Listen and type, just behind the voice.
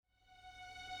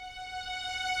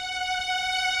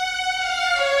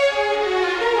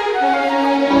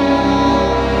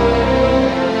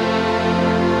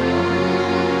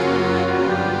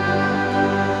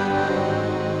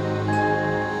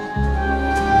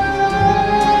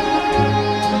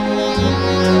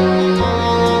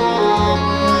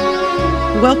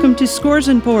Welcome to Scores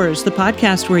and Pours, the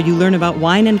podcast where you learn about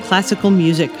wine and classical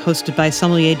music, hosted by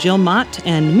sommelier Jill Mott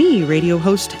and me, radio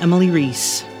host Emily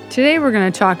Reese. Today we're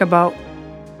going to talk about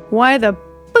why the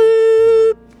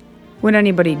boop would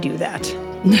anybody do that.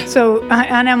 So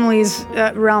on Emily's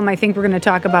realm, I think we're going to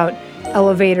talk about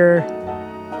elevator,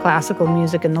 classical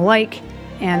music and the like,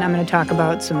 and I'm going to talk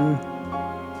about some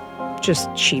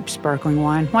just cheap sparkling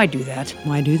wine. Why do that?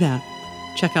 Why do that?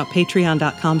 Check out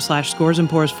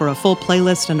patreon.com/scoresandpours for a full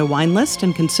playlist and a wine list,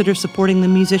 and consider supporting the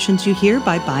musicians you hear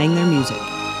by buying their music.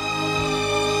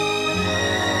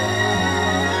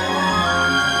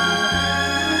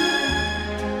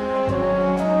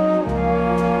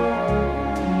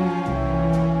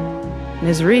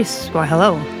 Ms. Reese, well,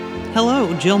 hello.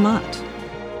 Hello, Jill Mott.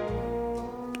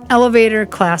 Elevator,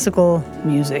 classical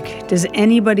music. Does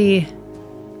anybody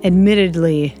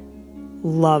admittedly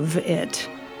love it?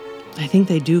 I think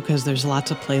they do because there's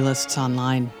lots of playlists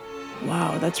online.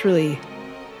 Wow, that's really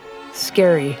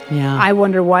scary. Yeah. I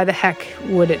wonder why the heck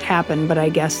would it happen, but I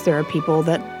guess there are people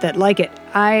that like it.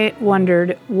 I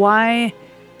wondered why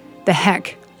the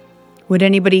heck would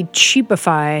anybody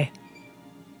cheapify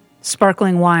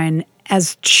sparkling wine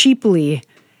as cheaply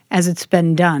as it's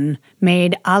been done,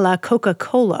 made a la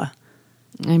Coca-Cola.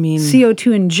 I mean,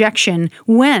 CO2 injection,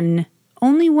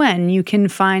 only when you can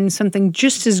find something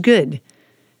just as good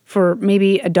for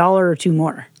maybe $1 or $2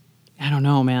 more. I don't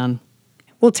know, man.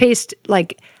 We'll taste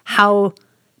like how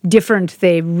different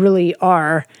they really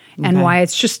are and why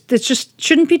it's just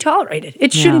shouldn't be tolerated.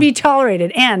 It shouldn't be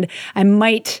tolerated. And I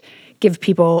might give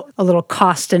people a little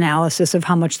cost analysis of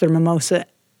how much their mimosa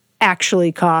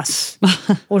actually costs.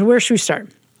 Well, where should we start?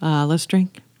 Let's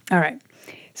drink. All right.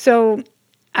 So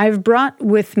I've brought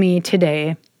with me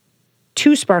today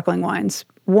 2 sparkling wines.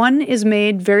 One is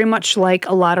made very much like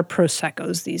a lot of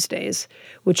Proseccos these days,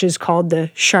 which is called the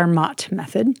Charmat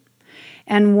method.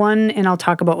 And I'll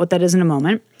talk about what that is in a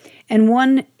moment. And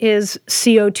one is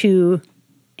CO2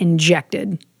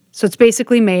 injected. So it's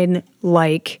basically made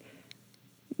like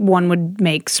one would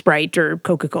make Sprite or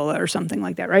Coca-Cola or something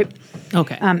like that, right?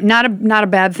 Okay. Not a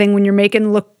bad thing when you're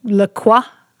making Le Croix,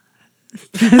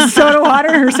 soda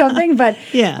water or something, but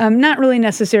not really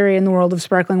necessary in the world of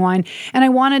sparkling wine. And I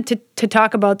wanted to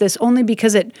talk about this only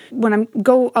because when I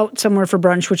go out somewhere for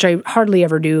brunch, which I hardly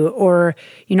ever do, or,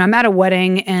 I'm at a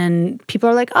wedding and people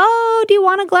are like, oh, do you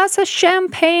want a glass of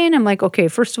champagne? I'm like, okay,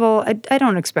 first of all, I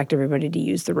don't expect everybody to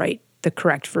use the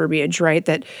correct verbiage, right?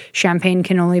 That champagne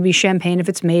can only be champagne if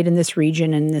it's made in this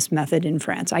region and this method in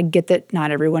France. I get that not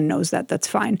everyone knows that. That's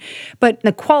fine. But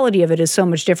the quality of it is so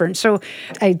much different. So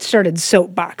I started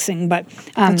soapboxing, but...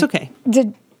 That's okay.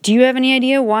 Do you have any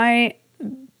idea why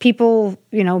people,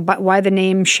 why the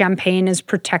name champagne is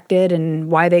protected and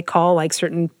why they call like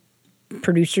certain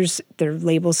producers, their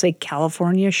labels say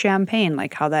California champagne,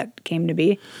 like how that came to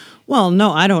be? Well,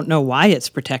 no, I don't know why it's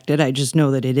protected. I just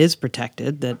know that it is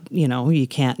protected, that, you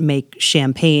can't make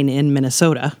champagne in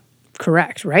Minnesota.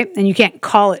 Correct, right? And you can't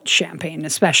call it champagne,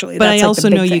 especially. But That's I also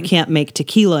know you thing. can't make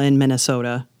tequila in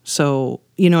Minnesota. So,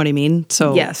 you know what I mean?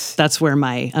 So yes. That's where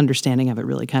my understanding of it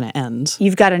really kind of ends.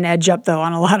 You've got an edge up, though,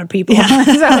 on a lot of people.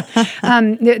 Yeah.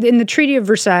 In the Treaty of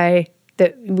Versailles,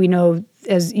 that we know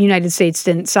as United States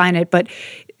didn't sign it, but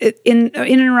in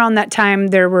and around that time,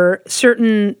 there were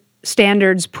certain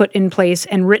standards put in place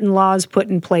and written laws put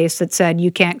in place that said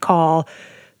you can't call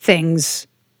things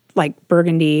like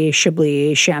Burgundy,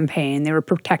 Chablis, Champagne. They were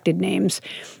protected names.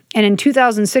 And in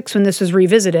 2006, when this was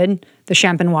revisited, the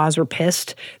Champenois were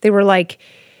pissed. They were like,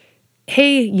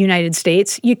 hey, United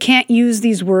States, you can't use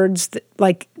these words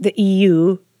like the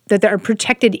EU, that there are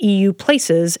protected EU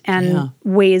places and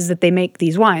ways that they make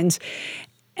these wines.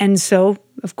 And so,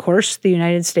 of course, the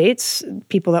United States,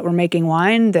 people that were making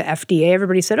wine, the FDA,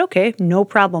 everybody said, okay, no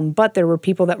problem. But there were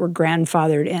people that were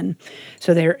grandfathered in.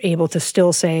 So they're able to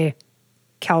still say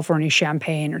California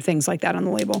champagne or things like that on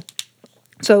the label.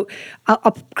 So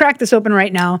I'll crack this open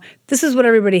right now. This is what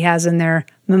everybody has in their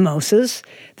mimosas.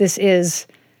 This is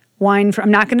wine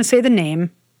I'm not going to say the name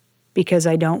because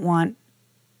I don't want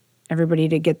everybody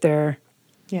to get their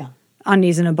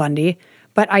undies in a bundy.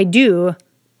 But I do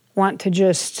want to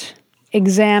just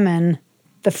examine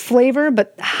the flavor,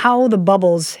 but how the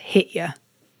bubbles hit you.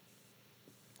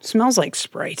 Smells like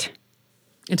Sprite.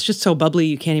 It's just so bubbly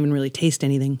you can't even really taste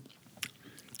anything.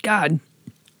 God.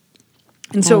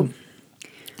 And so...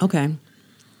 Okay.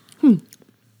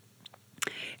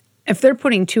 If they're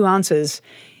putting 2 ounces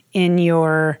in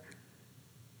your...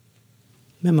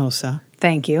 Mimosa.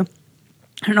 Thank you.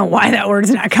 I don't know why that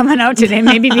word's not coming out today.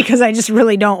 Maybe because I just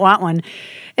really don't want one.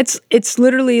 It's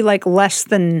literally like less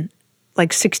than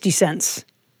like 60 cents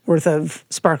worth of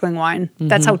sparkling wine.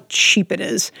 That's how cheap it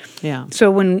is. Yeah.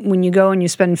 So when you go and you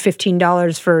spend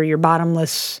 $15 for your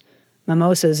bottomless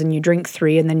mimosas and you drink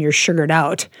 3 and then you're sugared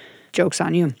out, joke's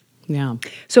on you. Yeah.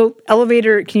 So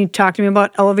elevator, can you talk to me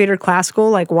about elevator classical?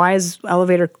 Like, why is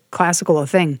elevator classical a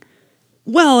thing?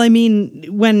 Well, I mean,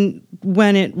 when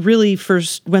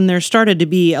there started to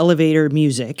be elevator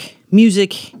music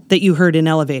that you heard in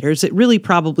elevators, it really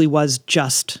probably was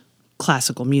just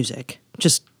classical music,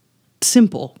 just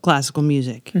simple classical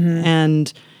music.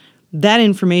 And that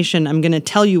information, I'm going to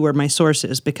tell you where my source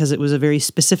is because it was a very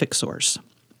specific source.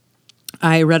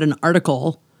 I read an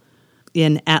article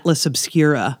in Atlas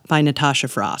Obscura by Natasha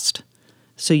Frost.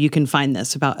 So you can find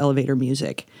this about elevator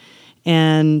music.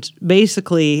 And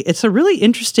basically, it's a really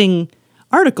interesting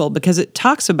article because it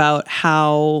talks about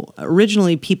how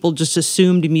originally people just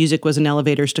assumed music was in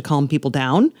elevators to calm people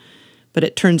down. But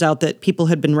it turns out that people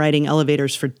had been riding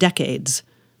elevators for decades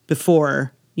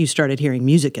before you started hearing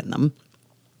music in them.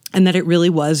 And that it really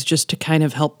was just to kind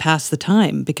of help pass the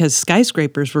time because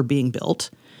skyscrapers were being built.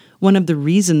 One of the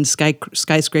reasons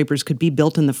skyscrapers could be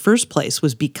built in the first place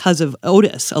was because of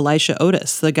Elisha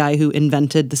Otis, the guy who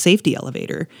invented the safety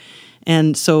elevator.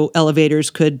 And so elevators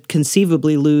could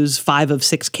conceivably lose 5 of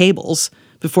 6 cables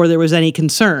before there was any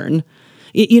concern.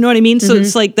 You know what I mean? So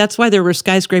it's like that's why there were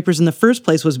skyscrapers in the first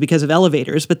place was because of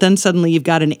elevators. But then suddenly you've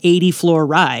got an 80-floor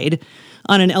ride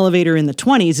on an elevator in the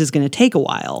 20s is going to take a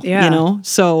while, you know?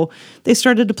 So they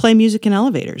started to play music in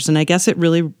elevators. And I guess it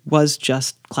really was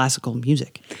just classical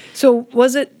music. So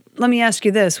was it, let me ask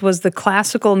you this, was the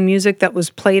classical music that was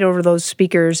played over those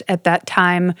speakers at that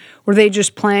time, were they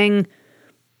just playing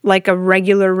like a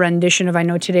regular rendition of, I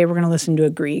know today we're going to listen to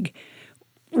a Grieg.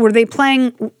 Were they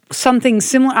playing something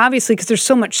similar? Obviously, because there's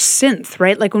so much synth,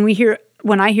 right? Like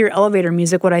when I hear elevator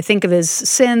music, what I think of is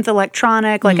synth,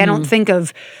 electronic. Like I don't think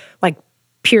of like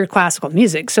pure classical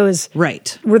music. So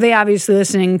were they obviously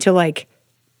listening to like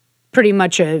pretty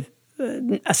much a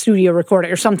studio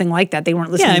recording or something like that? They weren't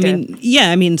listening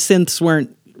I mean, synths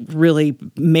weren't really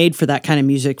made for that kind of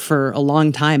music for a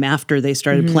long time after they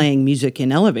started playing music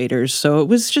in elevators. So it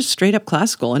was just straight up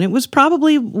classical. And it was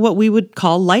probably what we would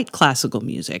call light classical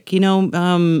music, you know,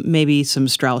 maybe some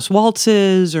Strauss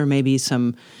waltzes or maybe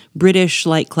some British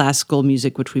light classical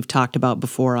music, which we've talked about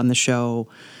before on the show.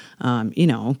 You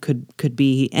know, could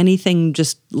be anything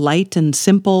just light and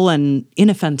simple and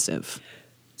inoffensive.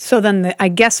 So then I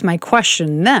guess my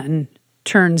question then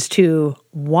turns to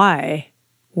why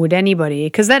would anybody,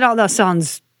 because that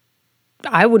sounds,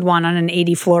 I would want on an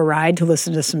 80-floor ride to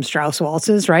listen to some Strauss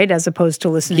waltzes, right? As opposed to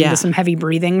listening to some heavy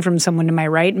breathing from someone to my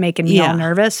right, making me all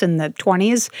nervous in the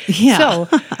 20s. Yeah. So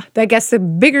I guess the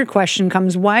bigger question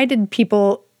comes, why did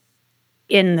people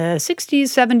in the 60s,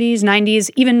 70s, 90s,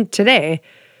 even today,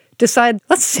 decide,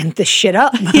 let's synth this shit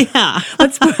up. Yeah.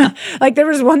 Like there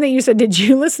was one that you said, did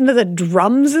you listen to the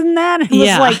drums in that? It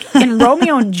was like in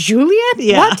Romeo and Juliet?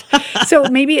 Yeah. What? So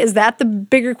maybe is that the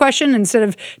bigger question? Instead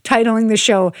of titling the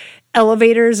show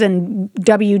Elevators and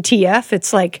WTF,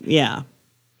 it's like,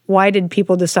 why did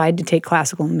people decide to take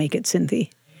classical and make it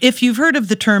synthy? If you've heard of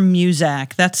the term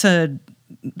Muzak, that's a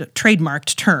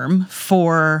trademarked term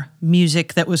for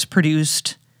music that was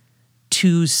produced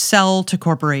to sell to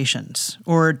corporations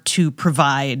or to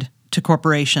provide to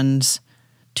corporations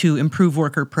to improve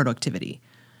worker productivity.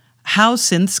 How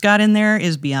synths got in there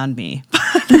is beyond me.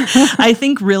 I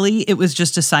think really it was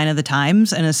just a sign of the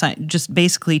times and just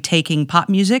basically taking pop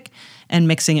music and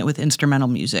mixing it with instrumental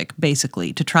music,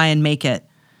 basically, to try and make it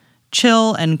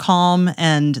chill and calm.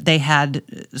 And they had,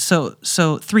 so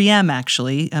 3M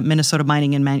actually, Minnesota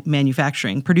Mining and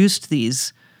Manufacturing, produced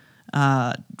these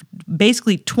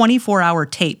basically 24-hour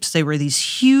tapes. They were these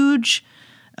huge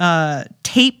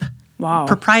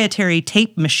proprietary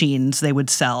tape machines they would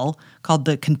sell called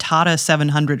the Cantata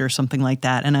 700 or something like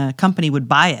that. And a company would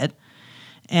buy it.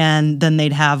 And then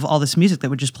they'd have all this music that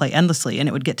would just play endlessly. And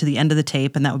it would get to the end of the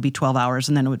tape, and that would be 12 hours.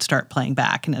 And then it would start playing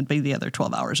back, and it'd be the other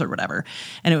 12 hours or whatever.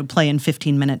 And it would play in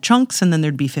 15-minute chunks, and then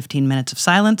there'd be 15 minutes of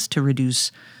silence to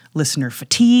reduce listener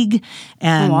fatigue,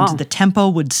 and the tempo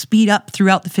would speed up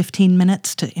throughout the 15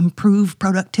 minutes to improve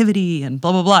productivity and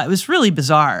blah, blah, blah. It was really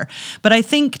bizarre. But I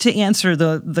think to answer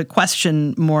the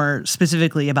question more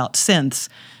specifically about synths,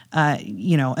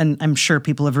 you know, and I'm sure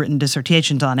people have written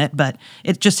dissertations on it, but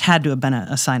it just had to have been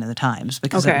a sign of the times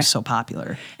because it was so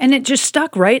popular. And it just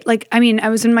stuck, right? Like, I mean, I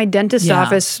was in my dentist's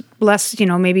office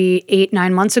maybe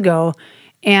 8-9 months ago,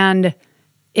 and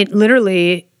it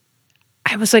literally,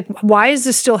 I was like, why is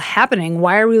this still happening?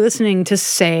 Why are we listening to,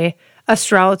 say, a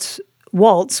Strauss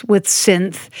waltz with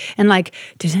synth and like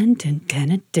dun, dun, dun,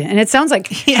 dun, dun. And it sounds like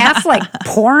half like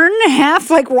porn, half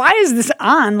like, why is this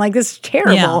on? Like, this is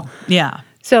terrible. Yeah.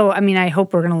 So, I mean, I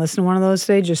hope we're going to listen to one of those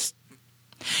today. Just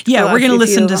we're going to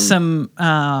listen to some.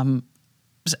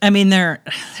 I mean,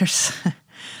 there's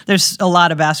a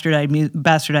lot of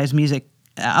bastardized music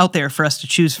out there for us to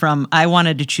choose from. I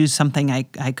wanted to choose something I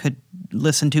could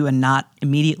listen to and not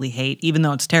immediately hate, even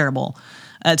though it's terrible.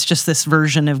 It's just this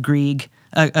version of Grieg,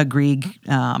 a Grieg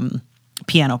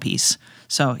piano piece.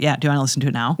 So, yeah, do you want to listen to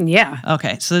it now? Yeah.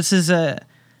 Okay, so this is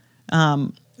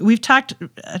we've talked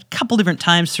a couple different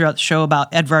times throughout the show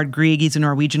about Edvard Grieg. He's a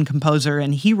Norwegian composer,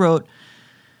 and he wrote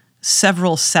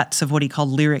several sets of what he called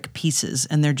lyric pieces,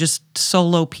 and they're just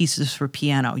solo pieces for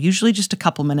piano, usually just a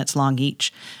couple minutes long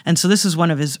each. And so this is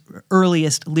one of his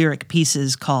earliest lyric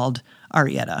pieces called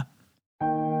Arietta.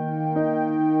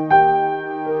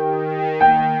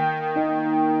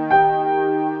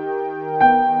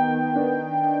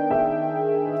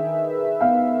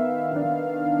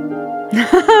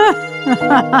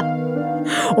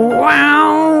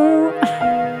 Wow.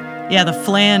 Yeah, the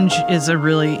flange is a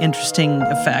really interesting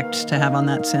effect to have on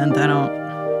that synth. I don't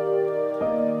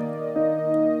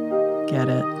get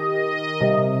it.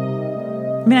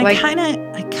 I mean, I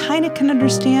kind of can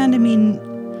understand. I mean,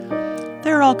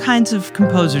 there are all kinds of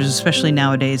composers, especially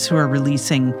nowadays, who are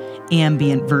releasing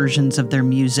ambient versions of their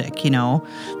music, you know?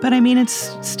 But I mean,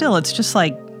 it's just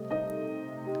like,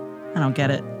 I don't get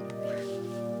it.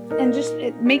 And just,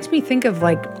 it makes me think of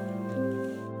like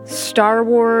Star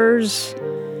Wars,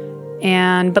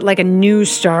 but like a new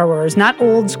Star Wars, not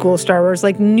old school Star Wars,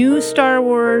 like new Star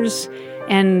Wars,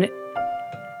 and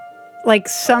like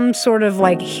some sort of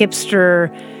like hipster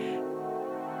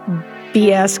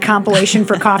BS compilation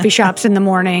for coffee shops in the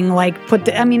morning. Like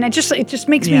it just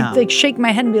makes me like shake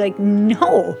my head and be like,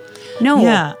 no.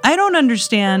 Yeah, I don't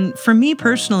understand. For me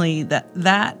personally,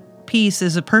 that piece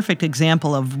is a perfect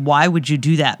example of why would you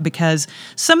do that? Because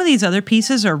some of these other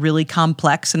pieces are really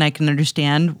complex, and I can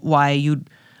understand why you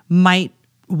might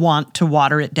want to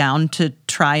water it down to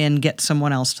try and get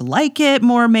someone else to like it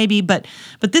more, maybe. But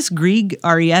this Grieg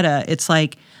Arietta, it's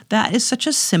like, that is such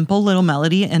a simple little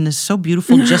melody and is so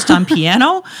beautiful just on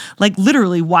piano. Like,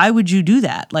 literally, why would you do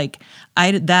that? Like,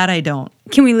 I don't.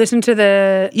 Can we listen to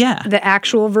the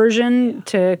actual version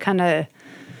to kind of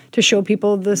to show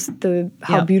people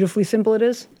how beautifully simple it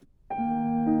is?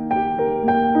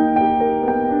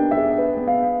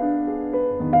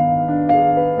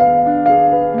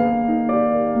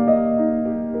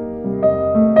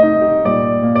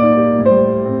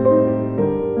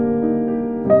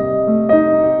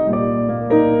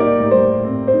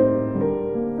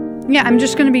 Yeah, I'm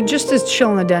just going to be just as chill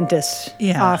in the dentist's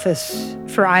office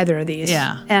for either of these.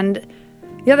 Yeah. And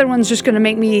the other one's just going to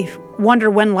make me wonder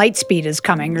when Lightspeed is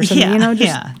coming or something.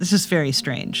 This is very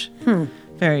strange.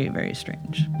 Very, very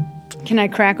strange. Can I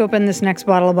crack open this next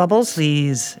bottle of bubbles?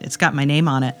 Please. It's got my name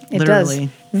on it. It literally.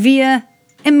 Does. Via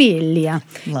Emilia.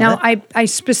 Love it. I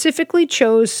specifically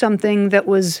chose something that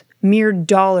was mere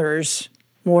dollars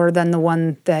more than the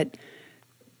one that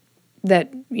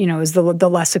is the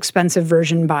less expensive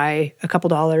version by a couple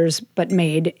dollars, but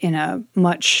made in a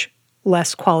much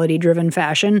less quality-driven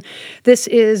fashion. This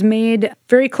is made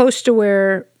very close to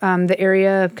where the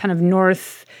area, kind of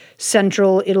north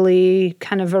central Italy,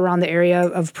 kind of around the area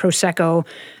of Prosecco.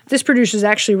 This producer is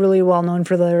actually really well known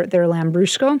for their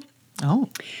Lambrusco. Oh.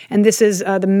 And this is,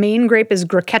 the main grape is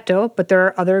Grechetto, but there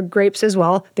are other grapes as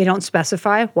well. They don't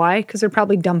specify. Why? Because they're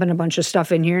probably dumping a bunch of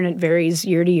stuff in here, and it varies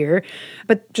year to year.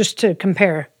 But just to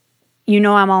compare, I'm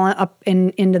all up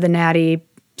into the natty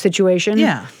situation.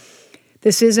 Yeah.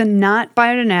 This is not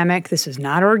biodynamic. This is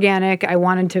not organic. I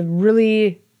wanted to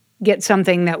really get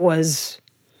something that was,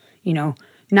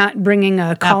 not bringing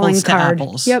a calling apples card. To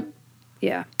apples. Yep.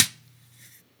 Yeah.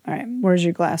 All right. Where's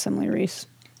your glass, Emily Reese?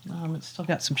 It's still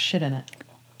got some shit in it.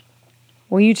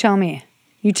 Well, you tell me.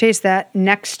 You taste that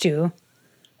next to.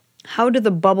 How do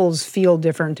the bubbles feel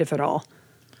different, if at all?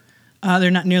 They're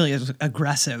not nearly as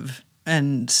aggressive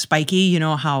and spiky. You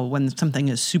know how when something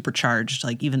is supercharged,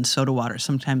 like even soda water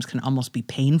sometimes can almost be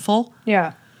painful?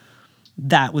 Yeah.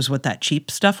 That was what that cheap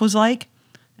stuff was like.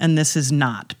 And this is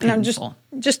not painful.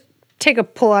 No, just take a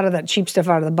pull out of that cheap stuff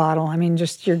out of the bottle. I mean,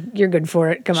 just you're good for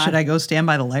it. Come on. Should I go stand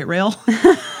by the light rail?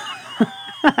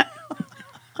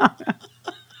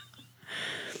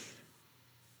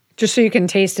 Just so you can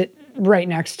taste it right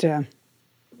next to.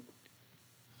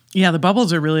 Yeah, the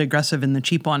bubbles are really aggressive in the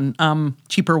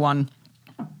cheaper one.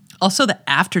 Also, the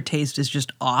aftertaste is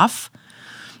just off.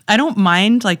 I don't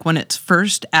mind like when it's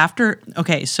first after.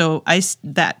 Okay, so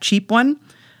that cheap one,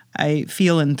 I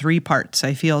feel in three parts.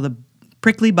 I feel the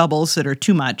prickly bubbles that are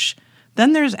too much.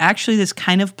 Then there's actually this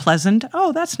kind of pleasant,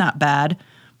 oh, that's not bad.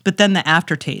 But then the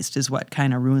aftertaste is what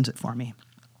kind of ruins it for me.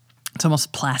 It's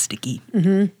almost plasticky.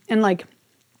 Mm-hmm. And like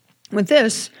with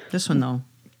this one, though,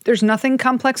 there's nothing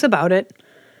complex about it.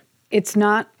 It's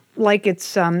not like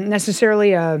it's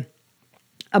necessarily a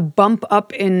bump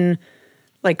up in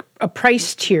like a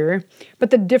price tier, but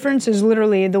the difference is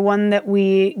literally the one that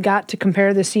we got to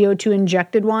compare the CO2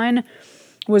 injected wine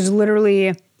was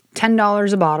literally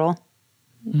 $10 a bottle,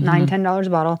 $10 a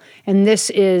bottle, and this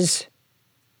is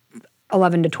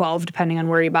 11 to 12 depending on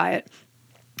where you buy it.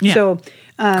 Yeah. So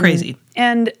crazy.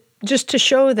 And just to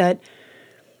show that,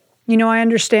 you know, I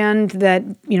understand that,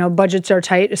 you know, budgets are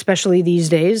tight, especially these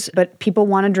days, but people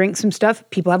want to drink some stuff.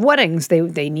 People have weddings.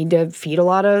 They need to feed a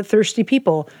lot of thirsty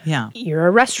people. Yeah. You're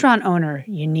a restaurant owner.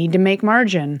 You need to make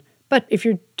margin. But if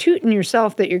you're tooting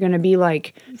yourself that you're going to be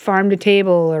like farm to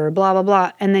table or blah, blah,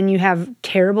 blah, and then you have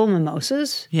terrible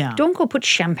mimosas, don't go put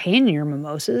champagne in your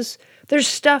mimosas. There's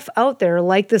stuff out there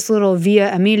like this little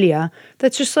Via Emilia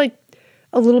that's just like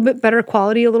a little bit better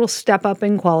quality, a little step up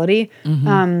in quality.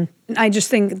 I just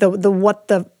think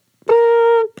the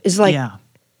is like,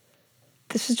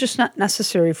 this is just not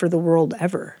necessary for the world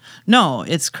ever. No,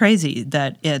 it's crazy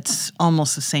that it's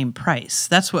almost the same price.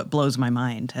 That's what blows my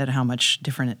mind at how much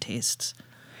different it tastes.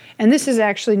 And this is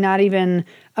actually not even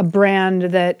a brand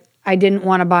that I didn't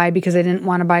want to buy because I didn't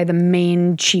want to buy the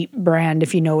main cheap brand,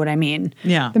 if you know what I mean.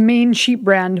 Yeah. The main cheap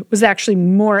brand was actually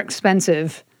more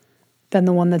expensive than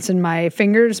the one that's in my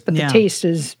fingers, but the taste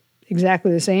is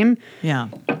exactly the same. Yeah.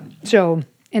 So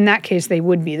in that case, they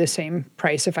would be the same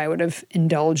price if I would have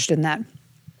indulged in that.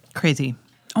 Crazy.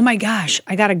 Oh my gosh,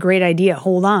 I got a great idea.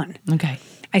 Hold on. Okay.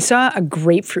 I saw a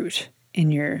grapefruit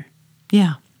in your...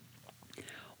 Yeah.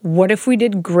 What if we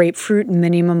did grapefruit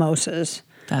mini mimosas?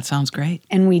 That sounds great.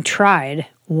 And we tried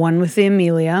one with the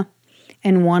Amelia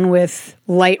and one with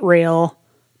light rail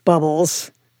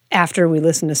bubbles after we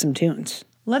listened to some tunes.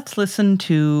 Let's listen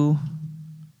to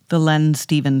the Len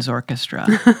Stevens Orchestra.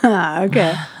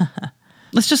 Okay.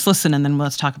 Let's just listen and then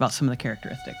let's talk about some of the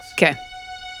characteristics. Okay.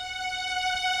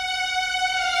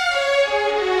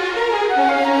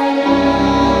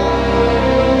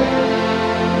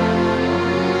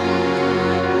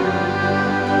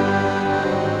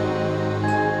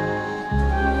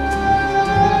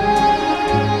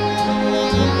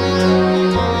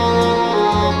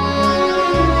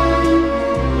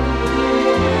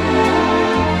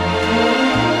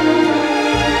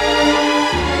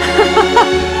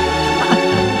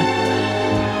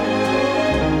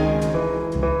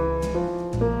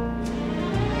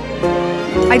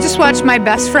 I just watched my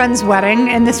best friend's wedding,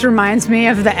 and this reminds me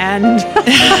of the end,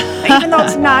 even though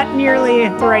it's not nearly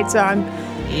the right song.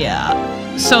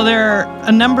 Yeah. So there are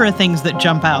a number of things that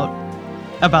jump out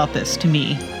about this to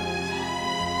me.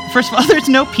 First of all, there's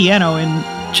no piano in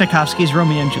Tchaikovsky's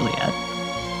Romeo and Juliet.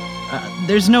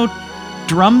 There's no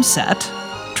drum set,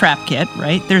 trap kit,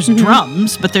 right? There's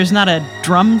drums, but there's not a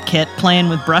drum kit playing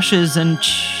with brushes and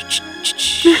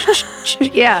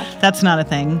Yeah. That's not a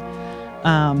thing.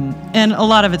 And a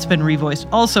lot of it's been revoiced.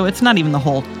 Also, it's not even the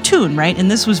whole tune, right? And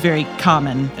this was very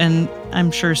common, and I'm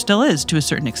sure still is to a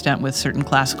certain extent with certain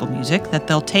classical music, that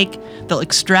they'll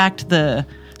extract the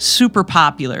super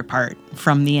popular part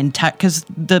from the entire, because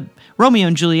the Romeo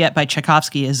and Juliet by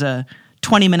Tchaikovsky is a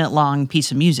 20-minute long piece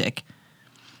of music.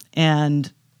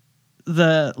 And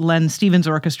the Len Stevens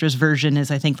Orchestra's version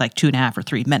is, I think, like 2.5 or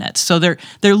 3 minutes. So they're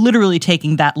literally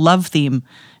taking that love theme,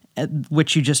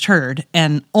 which you just heard,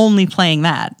 and only playing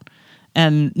that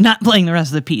and not playing the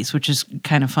rest of the piece, which is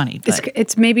kind of funny.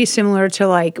 It's maybe similar to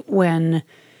like when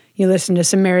you listen to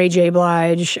some Mary J.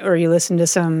 Blige or you listen to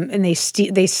some, and they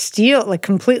steal like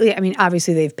completely. I mean,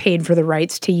 obviously they've paid for the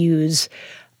rights to use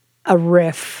a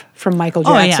riff from Michael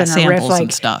Jackson, samples a riff like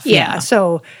and stuff. Yeah.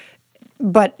 So,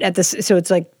 but so it's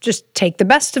like just take the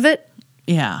best of it.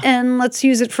 Yeah. And let's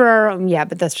use it for our own. Yeah,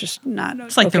 but that's just not.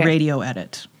 It's like the radio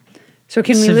edit. So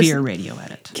can we severe radio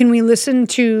edit? Can we listen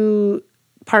to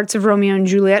parts of Romeo and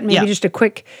Juliet? Maybe just a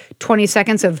quick 20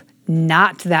 seconds of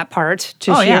not that part.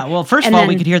 To hear. Yeah. Well, first of all,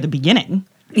 we could hear the beginning.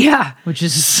 Yeah. Which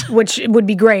would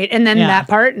be great, and then that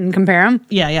part and compare them.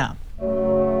 Yeah. Yeah.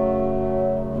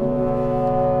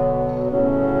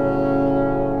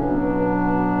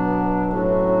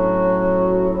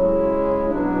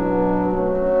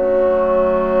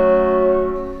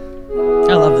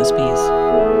 I love this piece.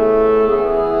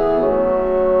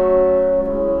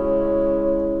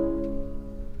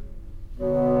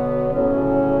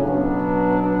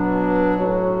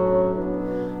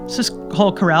 This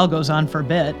whole chorale goes on for a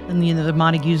bit, and the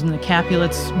Montagues and the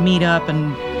Capulets meet up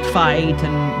and fight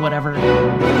and whatever.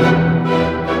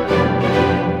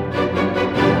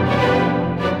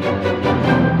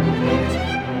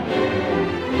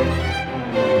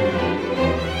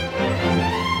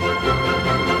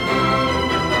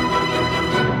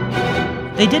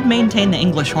 They did maintain the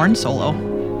English horn solo.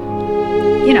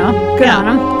 You know, good on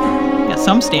them. Yeah,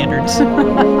 some standards.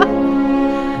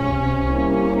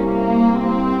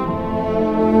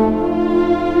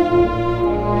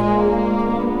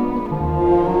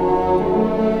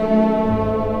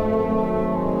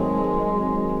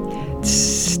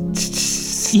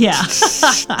 Yeah.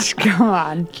 Come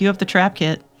on. Cue up the trap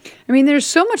kit. I mean, there's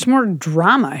so much more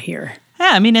drama here.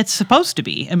 Yeah, I mean, it's supposed to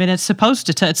be. I mean, it's supposed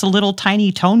to, it's a little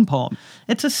tiny tone poem.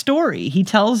 It's a story. He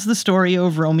tells the story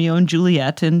of Romeo and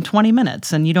Juliet in 20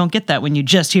 minutes, and you don't get that when you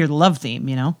just hear the love theme,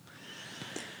 you know?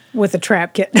 With a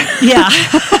trap kit. Yeah.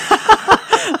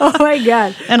 Oh, my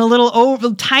God. And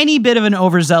a tiny bit of an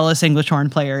overzealous English horn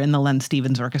player in the Len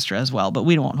Stevens Orchestra as well, but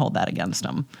we won't hold that against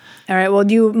him. All right, well,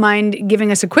 do you mind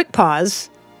giving us a quick pause?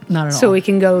 Not at all. So we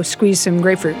can go squeeze some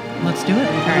grapefruit. Let's do it.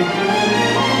 All right.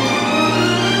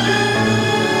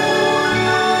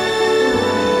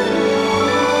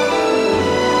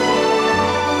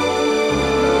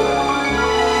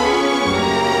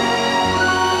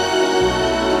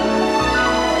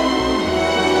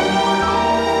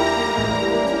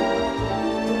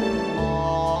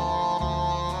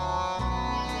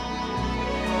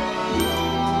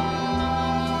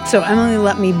 So Emily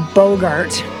let me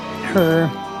bogart her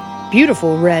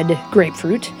beautiful red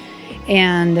grapefruit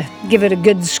and give it a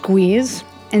good squeeze.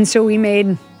 And so we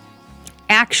made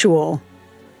actual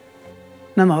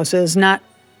mimosas, not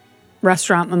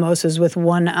restaurant mimosas with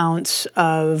 1 ounce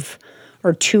of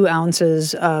or 2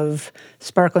 ounces of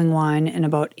sparkling wine and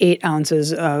about 8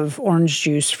 ounces of orange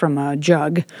juice from a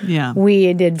jug. Yeah.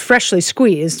 We did freshly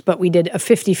squeezed, but we did a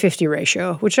 50-50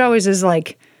 ratio, which always is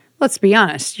like, let's be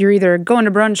honest, you're either going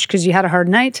to brunch because you had a hard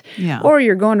night, or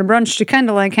you're going to brunch to kind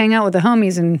of like hang out with the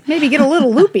homies and maybe get a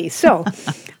little loopy. So,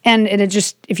 and it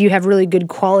just, if you have really good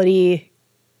quality,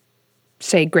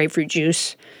 say grapefruit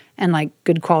juice and like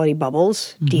good quality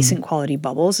bubbles, decent quality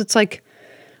bubbles, it's like,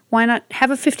 why not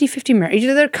have a 50-50 marriage?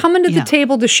 They're coming to the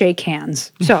table to shake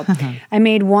hands. So I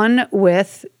made one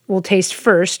with, we'll taste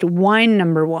first, wine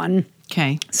number 1.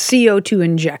 Okay. CO2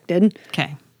 injected.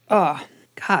 Okay. Oh,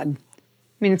 God.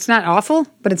 I mean, it's not awful,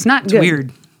 but it's not good. It's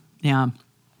weird. Yeah.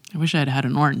 I wish I had had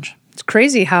an orange. It's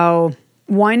crazy how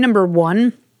wine number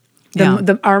 1,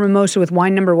 our mimosa with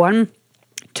wine number 1,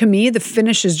 to me, the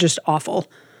finish is just awful.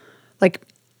 Like,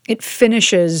 it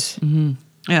finishes... Mm-hmm.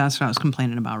 Yeah, that's what I was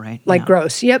complaining about, right? Like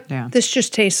gross. Yep. Yeah. This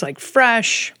just tastes like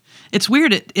fresh. It's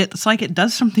weird. It's like it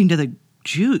does something to the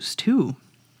juice, too.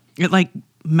 It, like,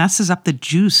 messes up the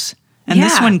juice. And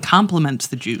this one complements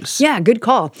the juice. Yeah, good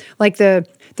call. Like the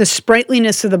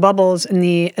sprightliness of the bubbles and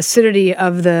the acidity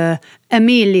of the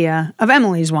Emilia, of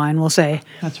Emily's wine, we'll say.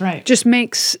 That's right. Just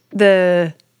makes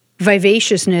the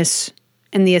vivaciousness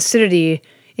and the acidity,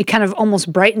 it kind of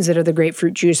almost brightens it of the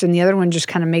grapefruit juice, and the other one just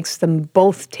kind of makes them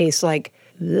both taste like,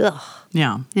 ugh.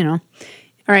 Yeah. You know?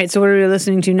 All right, so what are we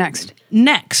listening to next?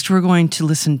 Next, we're going to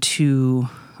listen to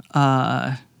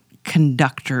a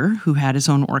conductor who had his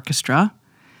own orchestra.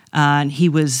 And he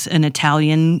was an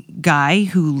Italian guy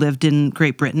who lived in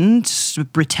Great Britain,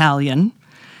 Britallion,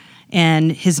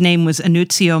 and his name was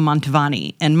Annunzio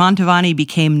Mantovani. And Mantovani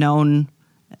became known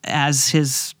as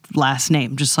his last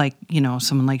name, just like, you know,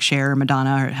 someone like Cher or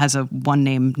Madonna has a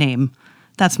one-name name.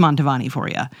 That's Mantovani for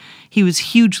you. He was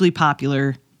hugely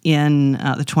popular in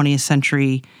the 20th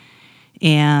century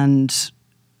and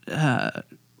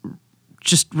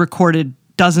just recorded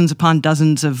dozens upon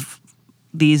dozens of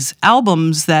these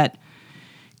albums that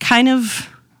kind of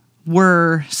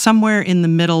were somewhere in the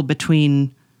middle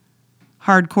between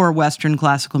hardcore Western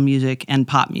classical music and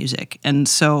pop music. And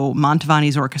so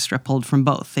Mantovani's orchestra pulled from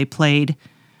both. They played,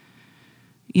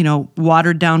 you know,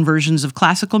 watered down versions of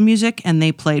classical music, and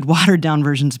they played watered down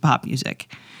versions of pop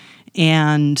music.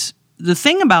 And the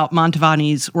thing about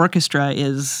Mantovani's orchestra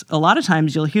is a lot of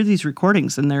times you'll hear these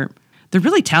recordings and they're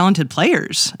really talented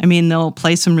players. I mean, they'll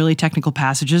play some really technical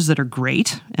passages that are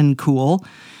great and cool,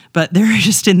 but they're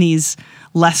just in these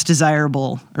less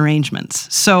desirable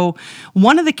arrangements. So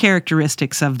one of the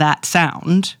characteristics of that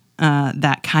sound,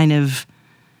 that kind of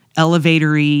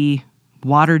elevatory,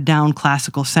 watered-down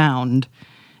classical sound,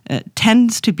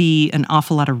 tends to be an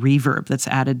awful lot of reverb that's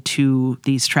added to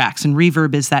these tracks. And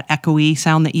reverb is that echoey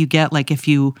sound that you get, like if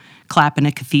you clap in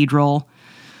a cathedral,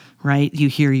 right? You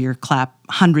hear your clap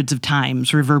hundreds of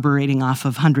times, reverberating off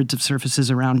of hundreds of surfaces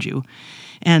around you.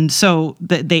 And so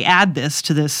they add this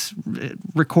to this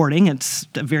recording. It's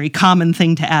a very common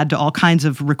thing to add to all kinds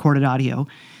of recorded audio,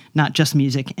 not just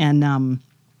music. And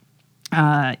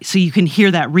so you can hear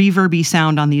that reverby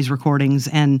sound on these recordings.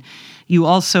 And you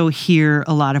also hear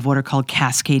a lot of what are called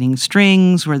cascading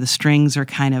strings, where the strings are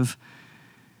kind of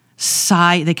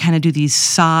sigh. They kind of do these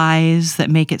sighs that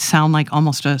make it sound like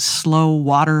almost a slow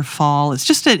waterfall. It's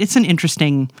just it was an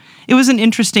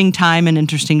interesting time and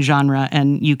interesting genre,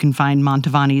 and you can find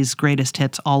Mantovani's greatest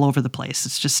hits all over the place.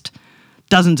 It's just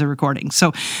dozens of recordings.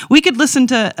 So we could listen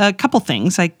to a couple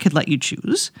things. I could let you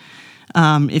choose.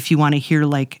 If you want to hear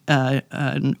like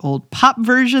an old pop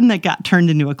version that got turned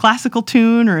into a classical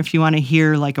tune, or if you want to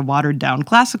hear like a watered down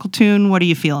classical tune, what are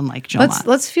you feeling like, Joma?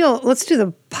 Let's do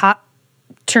the pop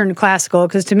turned classical,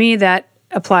 because to me that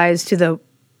applies to the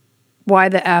why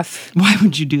the F. Why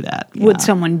would you do that? Would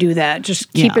someone do that?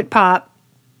 Just keep it pop.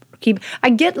 I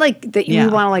get like that you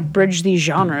want to like bridge these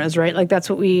genres, right? Like that's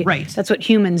what that's what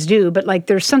humans do. But like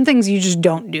there's some things you just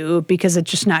don't do because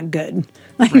it's just not good.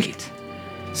 Like, right.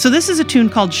 So this is a tune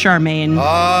called Charmaine.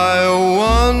 I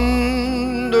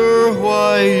wonder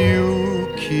why you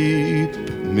keep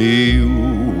me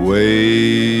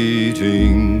waiting,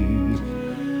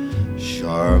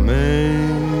 Charmaine,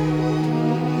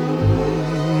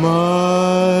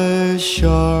 my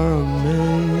Charmaine.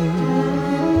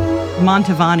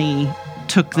 Mantovani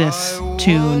took this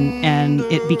tune and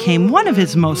it became one of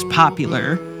his most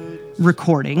popular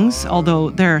recordings, although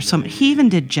there are some. He even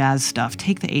did jazz stuff,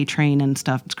 Take the A Train and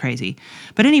stuff. It's crazy.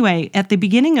 But anyway, at the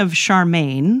beginning of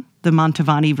Charmaine, the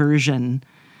Mantovani version,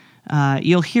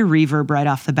 you'll hear reverb right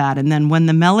off the bat. And then when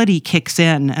the melody kicks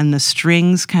in and the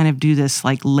strings kind of do this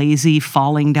like lazy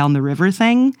falling down the river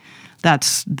thing,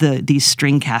 that's these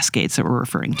string cascades that we're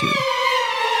referring to.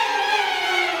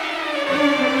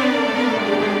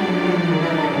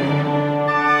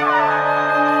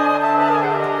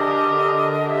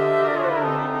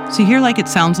 So you hear like it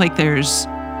sounds like there's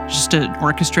just an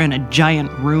orchestra in a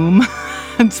giant room.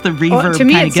 It's the reverb to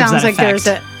me, kind it of gives sounds that like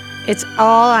effect. it's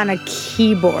all on a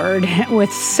keyboard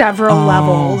with several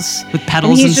levels. With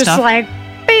pedals and stuff? He's just like,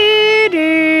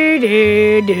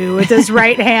 do with his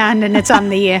right hand, and it's on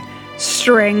the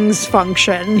strings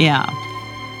function. Yeah.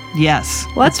 Yes.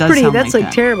 Well, that's pretty, that's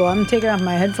like terrible. I'm taking off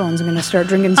my headphones. I'm going to start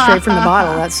drinking straight from the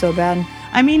bottle. That's so bad.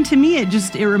 I mean, to me,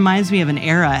 it reminds me of an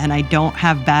era, and I don't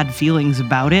have bad feelings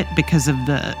about it because of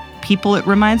the people it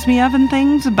reminds me of and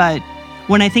things. But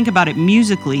when I think about it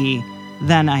musically,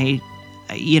 then I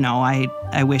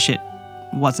wish it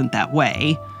wasn't that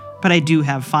way. But I do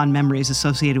have fond memories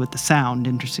associated with the sound,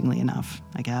 interestingly enough,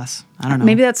 I guess. I don't know.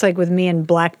 Maybe that's like with me and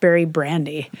Blackberry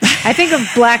Brandy. I think of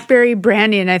Blackberry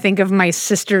Brandy and I think of my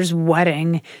sister's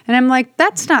wedding. And I'm like,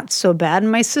 that's not so bad.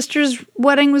 And my sister's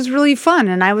wedding was really fun.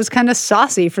 And I was kind of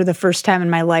saucy for the first time in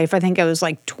my life. I think I was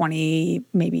like 20,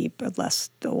 maybe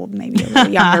less old, maybe a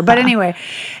little younger. But anyway,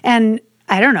 and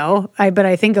I don't know. But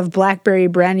I think of Blackberry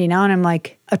Brandy now and I'm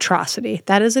like, atrocity.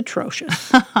 That is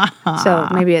atrocious. So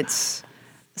maybe it's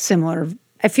similar.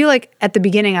 I feel like at the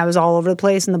beginning I was all over the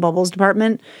place in the bubbles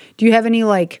department. Do you have any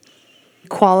like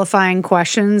qualifying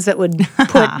questions that would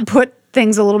put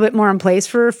things a little bit more in place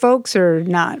for folks or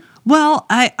not? Well,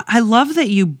 I love that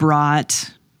you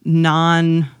brought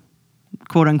non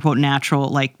quote unquote natural,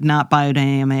 like not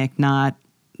biodynamic, not,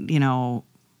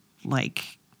 like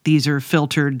these are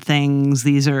filtered things.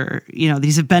 These are,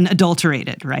 these have been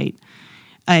adulterated, right?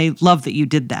 I love that you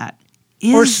did that.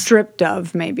 Or stripped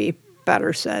of, maybe.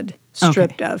 Better said.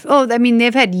 Stripped of. Oh, I mean,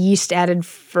 they've had yeast added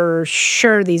for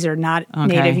sure. These are not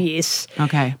native yeasts.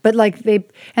 Okay. But like they've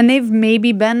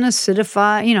maybe been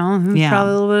acidified, probably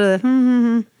a little bit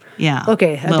of yeah.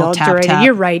 Okay, little adulterated. Tap.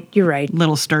 You're right.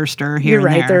 Little stir here You're and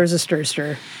right. there. There's a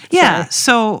stir. Yeah.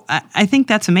 So I think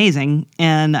that's amazing.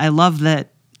 And I love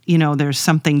that, there's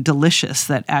something delicious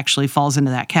that actually falls into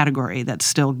that category that's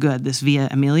still good, this Via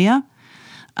Amelia.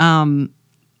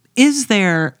 Is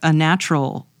there a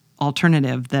natural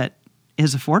alternative that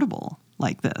is affordable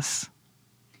like this?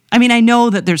 I mean, I know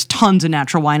that there's tons of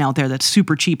natural wine out there that's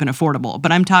super cheap and affordable,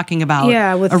 but I'm talking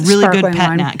about with a really good pet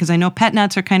wine. nat, because I know pet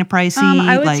nats are kind of pricey.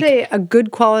 I would say a good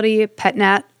quality pet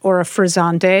nat or a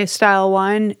frizzante style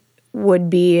wine would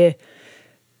be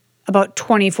about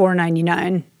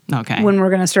 $24.99. Okay. When we're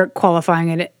going to start qualifying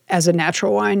it as a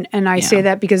natural wine. And I say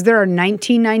that because there are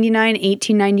 $19.99,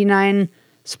 $18.99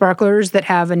 sparklers that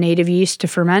have a native yeast to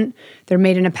ferment. They're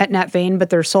made in a pet nat vein,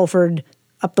 but they're sulfured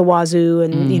up the wazoo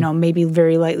and, maybe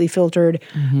very lightly filtered.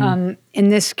 Mm-hmm. In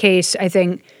this case, I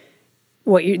think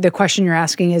the question you're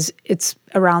asking is it's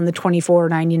around the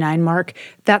 $24.99 mark.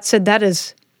 That said,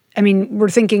 we're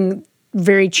thinking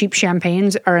very cheap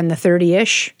champagnes are in the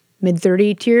 30-ish,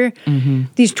 mid-30 tier. Mm-hmm.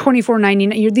 These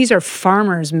 $24.99, these are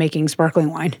farmers making sparkling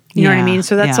wine. You know what I mean?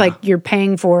 So that's like you're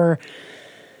paying for...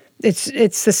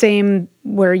 It's the same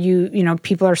where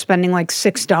people are spending like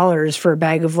 $6 for a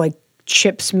bag of like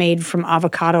chips made from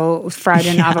avocado, fried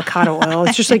in avocado oil.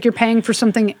 It's just like you're paying for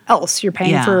something else. You're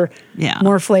paying for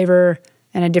more flavor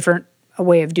and a different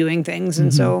way of doing things.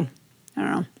 And so, I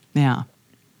don't know. Yeah.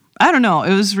 I don't know.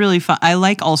 It was really fun. I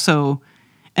like also,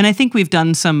 and I think we've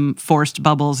done some forced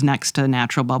bubbles next to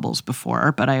natural bubbles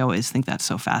before, but I always think that's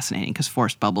so fascinating because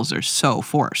forced bubbles are so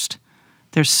forced.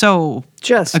 They're so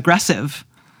just aggressive.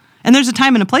 And there's a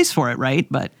time and a place for it, right?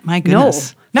 But my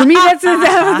goodness. No. For me,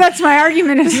 that's my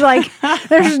argument. Is like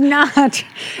there's not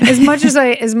as much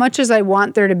as I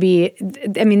want there to be.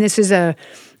 I mean, this is I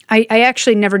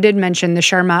actually never did mention the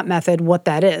Charmat method. What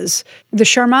that is? The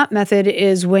Charmat method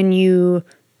is when you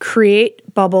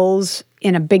create bubbles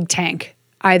in a big tank,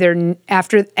 either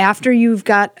after you've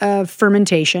got a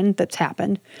fermentation that's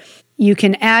happened. You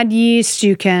can add yeast.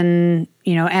 You can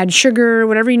add sugar,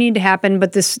 whatever you need to happen.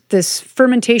 But this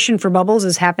fermentation for bubbles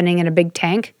is happening in a big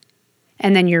tank.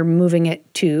 And then you're moving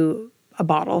it to a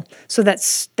bottle. So that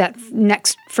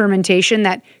next fermentation,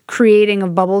 that creating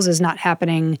of bubbles is not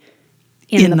happening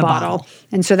in the bottle.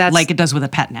 And so that's... Like it does with a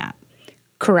pet nat.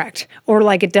 Correct. Or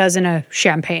like it does in a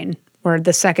champagne, where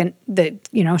the second that,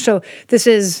 so this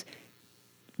has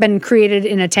been created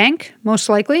in a tank, most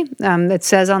likely. It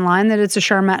says online that it's a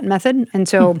Charmat method. And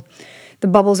so the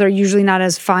bubbles are usually not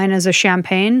as fine as a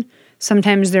champagne.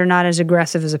 Sometimes they're not as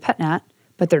aggressive as a pet nat.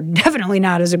 But they're definitely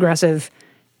not as aggressive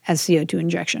as CO2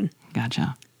 injection.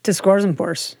 Gotcha. To Scores and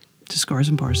Pours. To Scores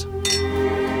and Pours.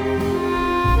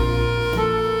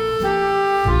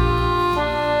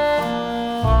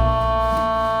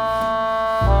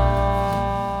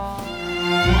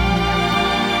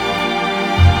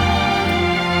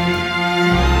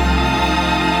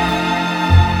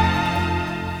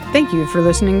 Thank you for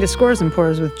listening to Scores and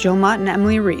Pours with Jill Mott and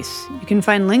Emily Reese. You can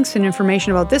find links and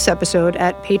information about this episode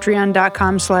at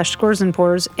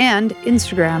patreon.com/scoresandpours and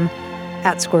Instagram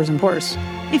 @scoresandpours.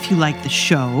 If you like the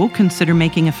show, consider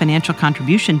making a financial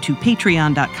contribution to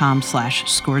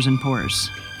patreon.com/scoresandpours.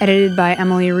 Edited by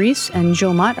Emily Reese and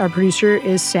Jill Mott. Our producer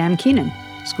is Sam Keenan.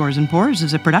 Scores and Pours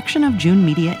is a production of June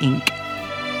Media, Inc.